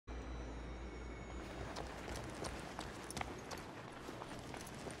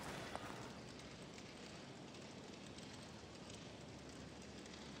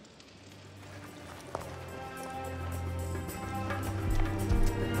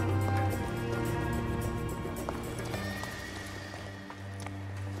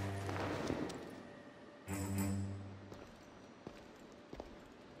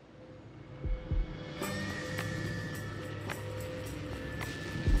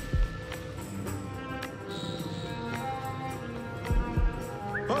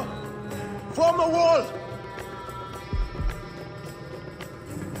the wall!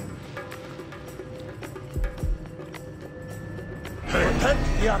 Protect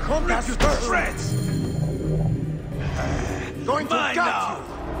the Archontas Rip you to first! shreds! Going to Mine gut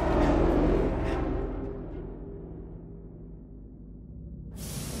now.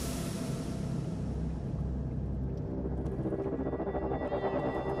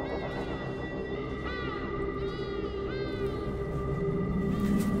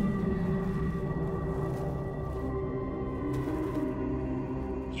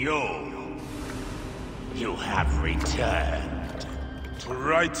 you! You have returned. To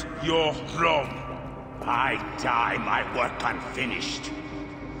right your wrong. I die my work unfinished.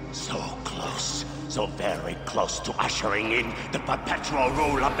 So close, so very close to ushering in the perpetual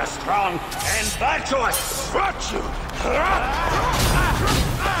rule of the strong and virtuous. Virtue!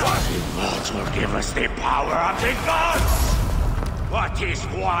 What will give us the power of the gods? What is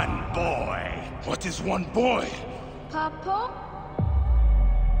one boy? What is one boy? Papa?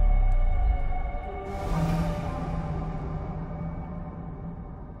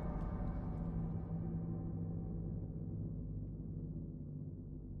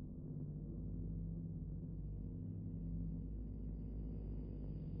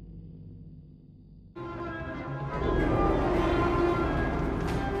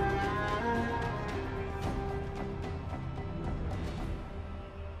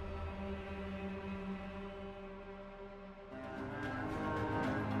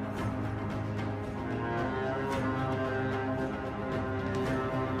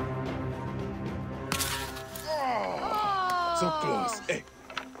 So close. Hey,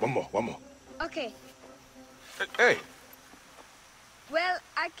 one more. Okay. Hey! Well,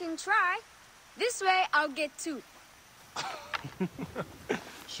 I can try. This way, I'll get two.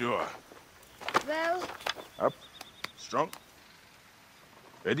 Sure. Well, Up. Strong.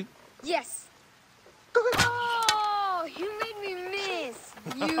 Ready? yes. Oh, you made me miss.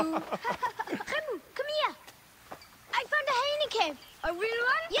 You. Remu, come here. I found a hyena cave. A real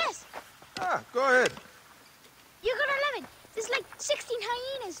one? Yes, Ah, go ahead. you're gonna love it. There's like 16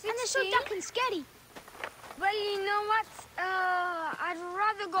 hyenas, and they're so 16? dark and scary. Well, you know what? I'd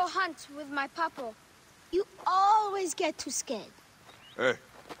rather go hunt with my papa. You always get too scared. Hey.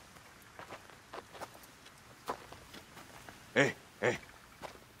 Hey.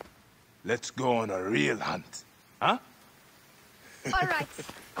 Let's go on a real hunt. Huh? All right.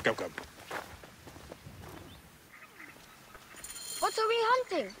 Come. What are we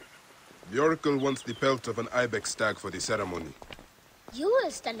hunting? The Oracle wants the pelt of an ibex stag for the ceremony. You will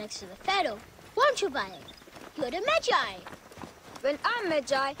stand next to the pharaoh, won't you, Bayan? You're the Magi. When I'm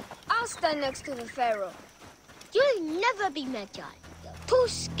Magi, I'll stand next to the pharaoh. You'll never be Magi. You're too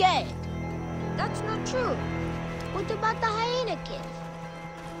scared. That's not true. What about the hyena cave?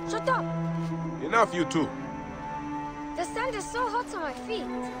 Shut up. Enough, you two. The sand is so hot on my feet.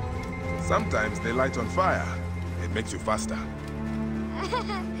 Sometimes they light on fire. It makes you faster.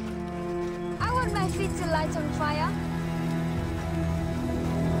 I want my feet to light on fire.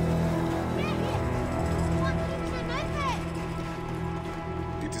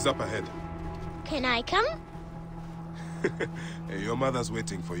 It is up ahead. Can I come? Hey, your mother's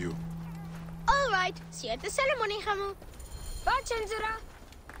waiting for you. All right. See you at the ceremony, Remu. Bye, Chandra.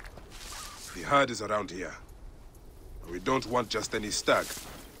 The herd is around here. We don't want just any stag.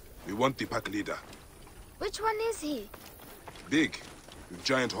 We want the pack leader. Which one is he? Big, with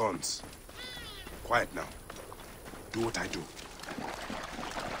giant horns. Quiet now. Do what I do.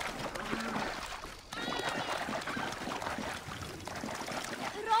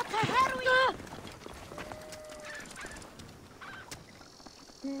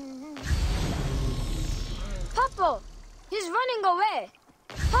 Papa! He's running away!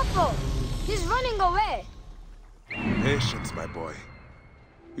 Papa! He's running away! Patience, my boy.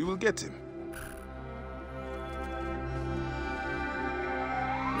 We will get him.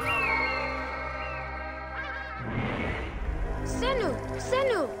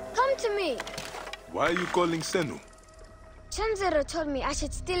 Senu, come to me! Why are you calling Senu? Chanzera told me I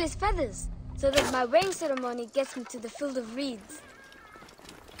should steal his feathers, so that my weighing ceremony gets me to the field of reeds.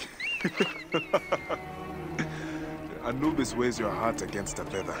 Anubis weighs your heart against a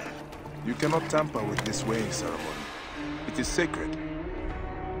feather. You cannot tamper with this weighing ceremony. It is sacred.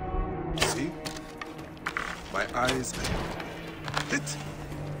 See? My eyes... Hit!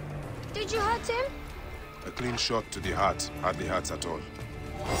 Did you hurt him? A clean shot to the heart hardly hurts at all.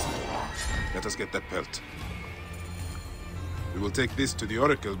 Let us get that pelt. We will take this to the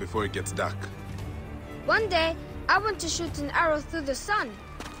Oracle before it gets dark. One day, I want to shoot an arrow through the sun.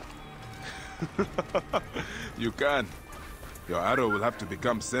 You can. Your arrow will have to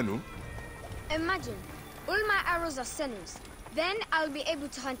become Senu. Imagine, all my arrows are sinners. Then I'll be able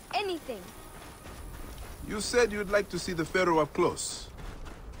to hunt anything. You said you'd like to see the Pharaoh up close.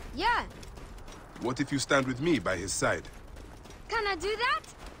 Yeah. What if you stand with me by his side? Can I do that?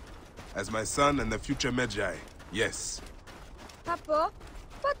 As my son and the future Magi, yes. Papa,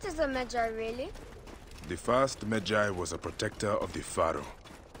 what is a Magi really? The first Magi was a protector of the Pharaoh.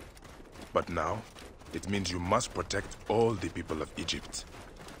 But now, it means you must protect all the people of Egypt.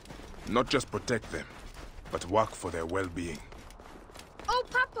 Not just protect them, but work for their well-being. Oh,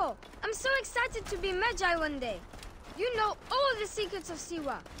 Papa, I'm so excited to be Magi one day. You know all the secrets of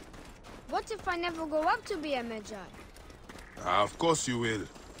Siwa. What if I never grow up to be a Magi? Of course you will.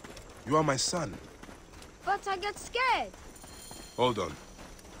 You are my son. But I get scared. Hold on.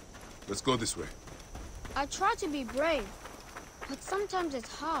 Let's go this way. I try to be brave, but sometimes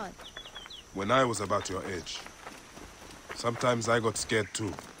it's hard. When I was about your age, sometimes I got scared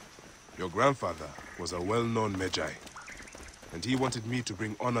too. Your grandfather was a well-known Magi, and he wanted me to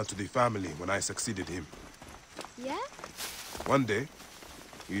bring honor to the family when I succeeded him. Yeah? One day,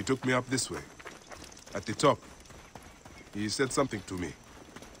 he took me up this way. At the top, he said something to me.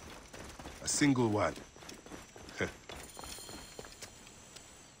 A single word.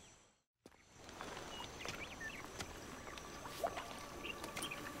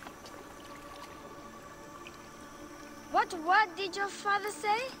 What word did your father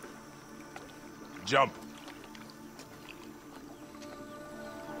say? Jump.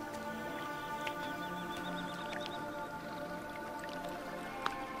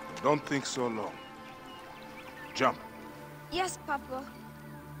 Don't think so long. Jump. Yes, Papa.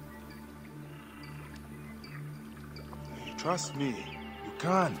 Trust me. You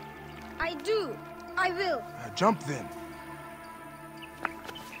can. I do. I will. Jump then.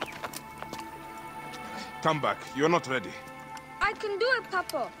 Come back. You're not ready. I can do it,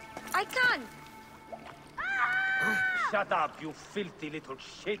 Papa. I can. Shut up, you filthy little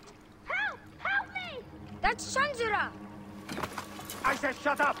shit! Help! Help me! That's Shanjura. I said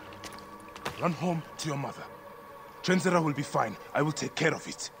shut up! Run home to your mother. Chenzera will be fine. I will take care of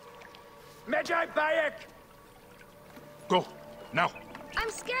it. Magi Bayek! Go. Now.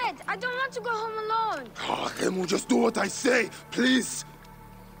 I'm scared. I don't want to go home alone. Oh, Remu, just do what I say, please.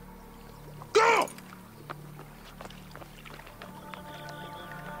 Go!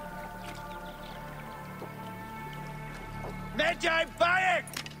 Magi Bayek!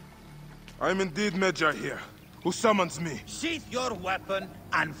 I'm indeed Magi here. Who summons me? Sheath your weapon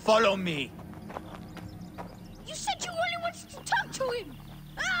and follow me. You said you only wanted to talk to him!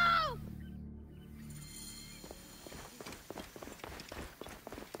 Oh!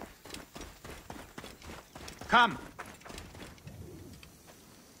 Come.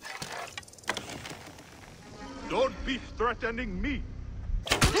 Don't be threatening me.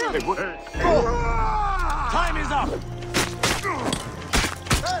 Time is up!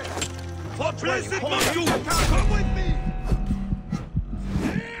 For blessed of you! Come with me!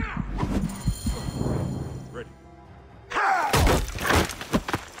 Ready.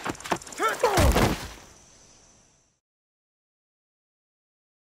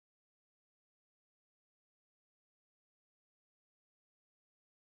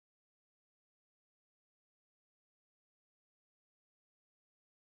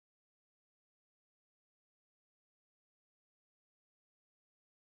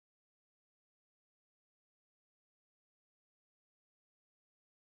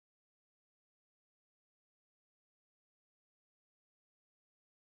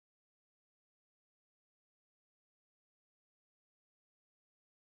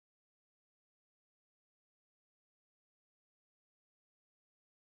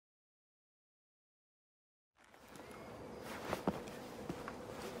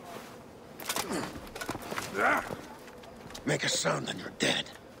 Make a sound and you're dead.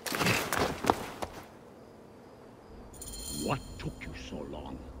 What took you so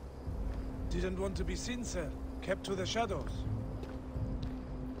long? Didn't want to be seen, sir. Kept to the shadows.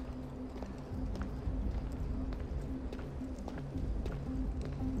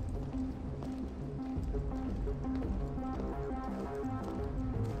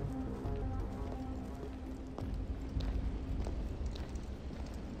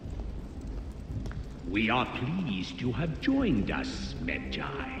 We are pleased you have joined us, Magi.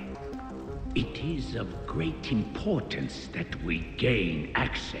 It is of great importance that we gain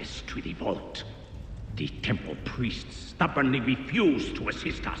access to the vault. The temple priests stubbornly refuse to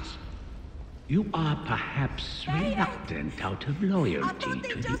assist us. You are perhaps reluctant out of loyalty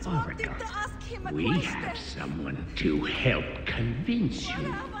to the Oracle. We have someone to help convince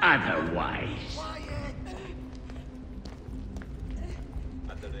you otherwise.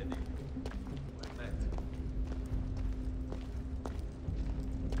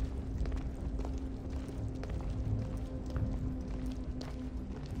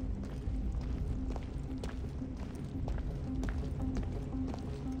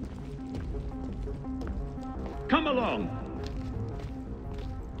 Come along.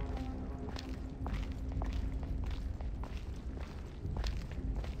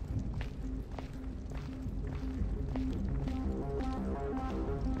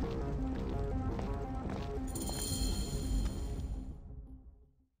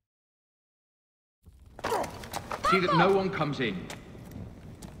 See that no one comes in.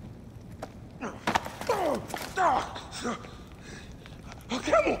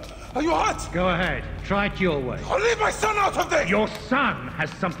 Camel, are you hurt? Go ahead. Try it your way. I'll leave my son out of this! Your son has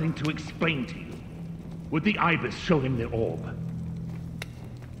something to explain to you. Would the Ibis show him the orb?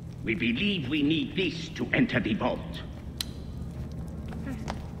 We believe we need this to enter the vault.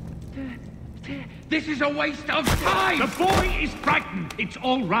 This is a waste of time! The boy is frightened. It's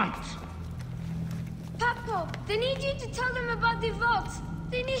all right. Papo, they need you to tell them about the vault.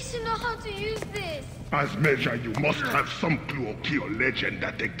 They need to know how to use this. As Magi, you must have some clue or key or legend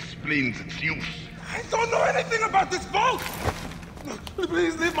that explains its use. I don't know anything about this vault!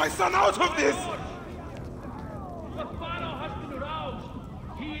 Please leave my son out of this! The Pharaoh has been aroused.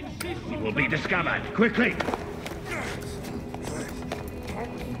 He insists he will be discovered. Quickly!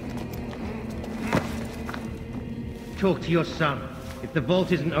 Talk to your son. If the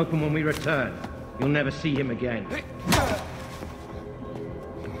vault isn't open when we return, you'll never see him again.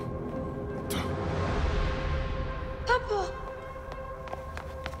 Papo!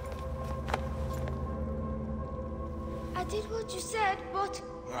 I did what you said, but...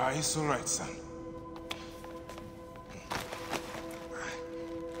 It's all right, son.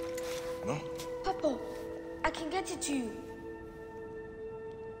 No? Papo, I can get it to you.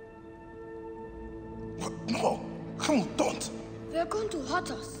 What? No! Camel, don't! They're going to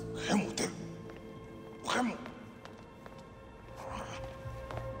hurt us. Camel, Camel!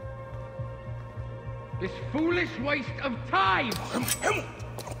 This foolish waste of time! Camel!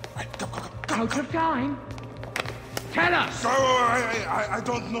 Out of time? Tell us! I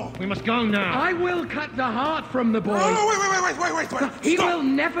don't know. We must go now. I will cut the heart from the boy. No, wait. He Stop. will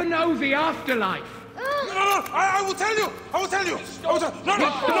never know the afterlife. No, I will tell you. I will tell you. He's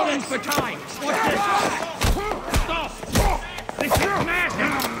falling for time. Stop! This is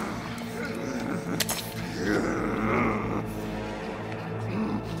madness!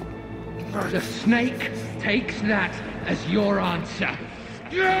 The snake takes that as your answer.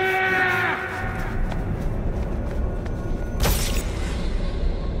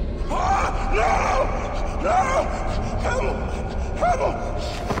 No! Camel!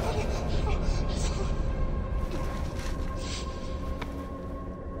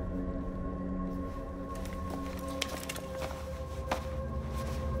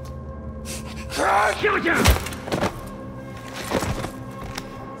 Shoot him!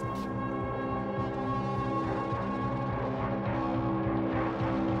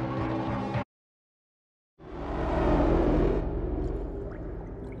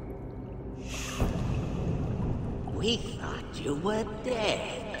 We thought you were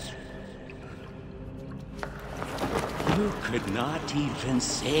dead. You could not even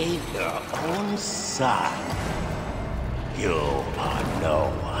save your own son. You are no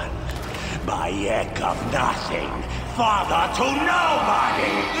one. Bayek of nothing. Father to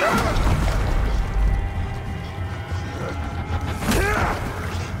nobody!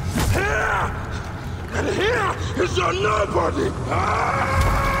 And here is your nobody!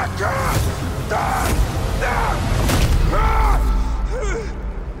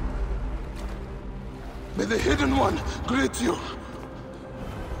 May the Hidden One greet you.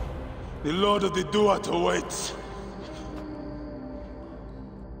 The Lord of the Duat awaits.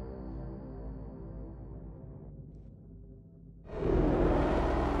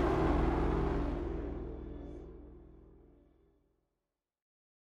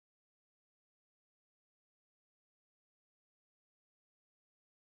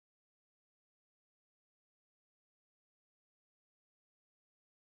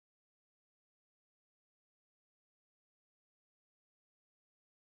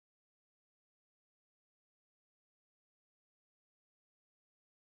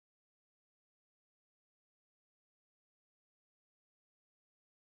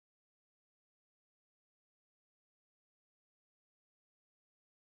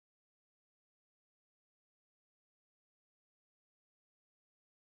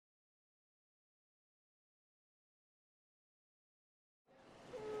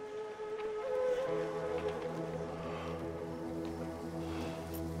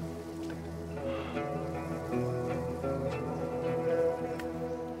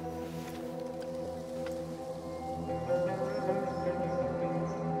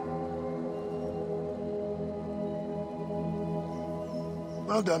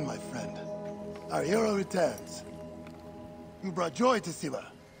 Well done, my friend. Our hero returns. You brought joy to Siwa.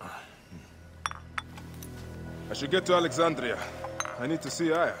 I should get to Alexandria. I need to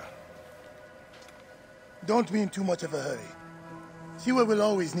see Aya. Don't be in too much of a hurry. Siwa will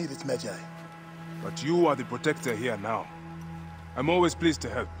always need its Magi. But you are the protector here now. I'm always pleased to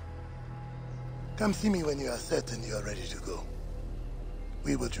help. Come see me when you are certain you are ready to go.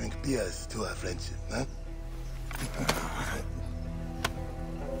 We will drink beers to our friendship, huh?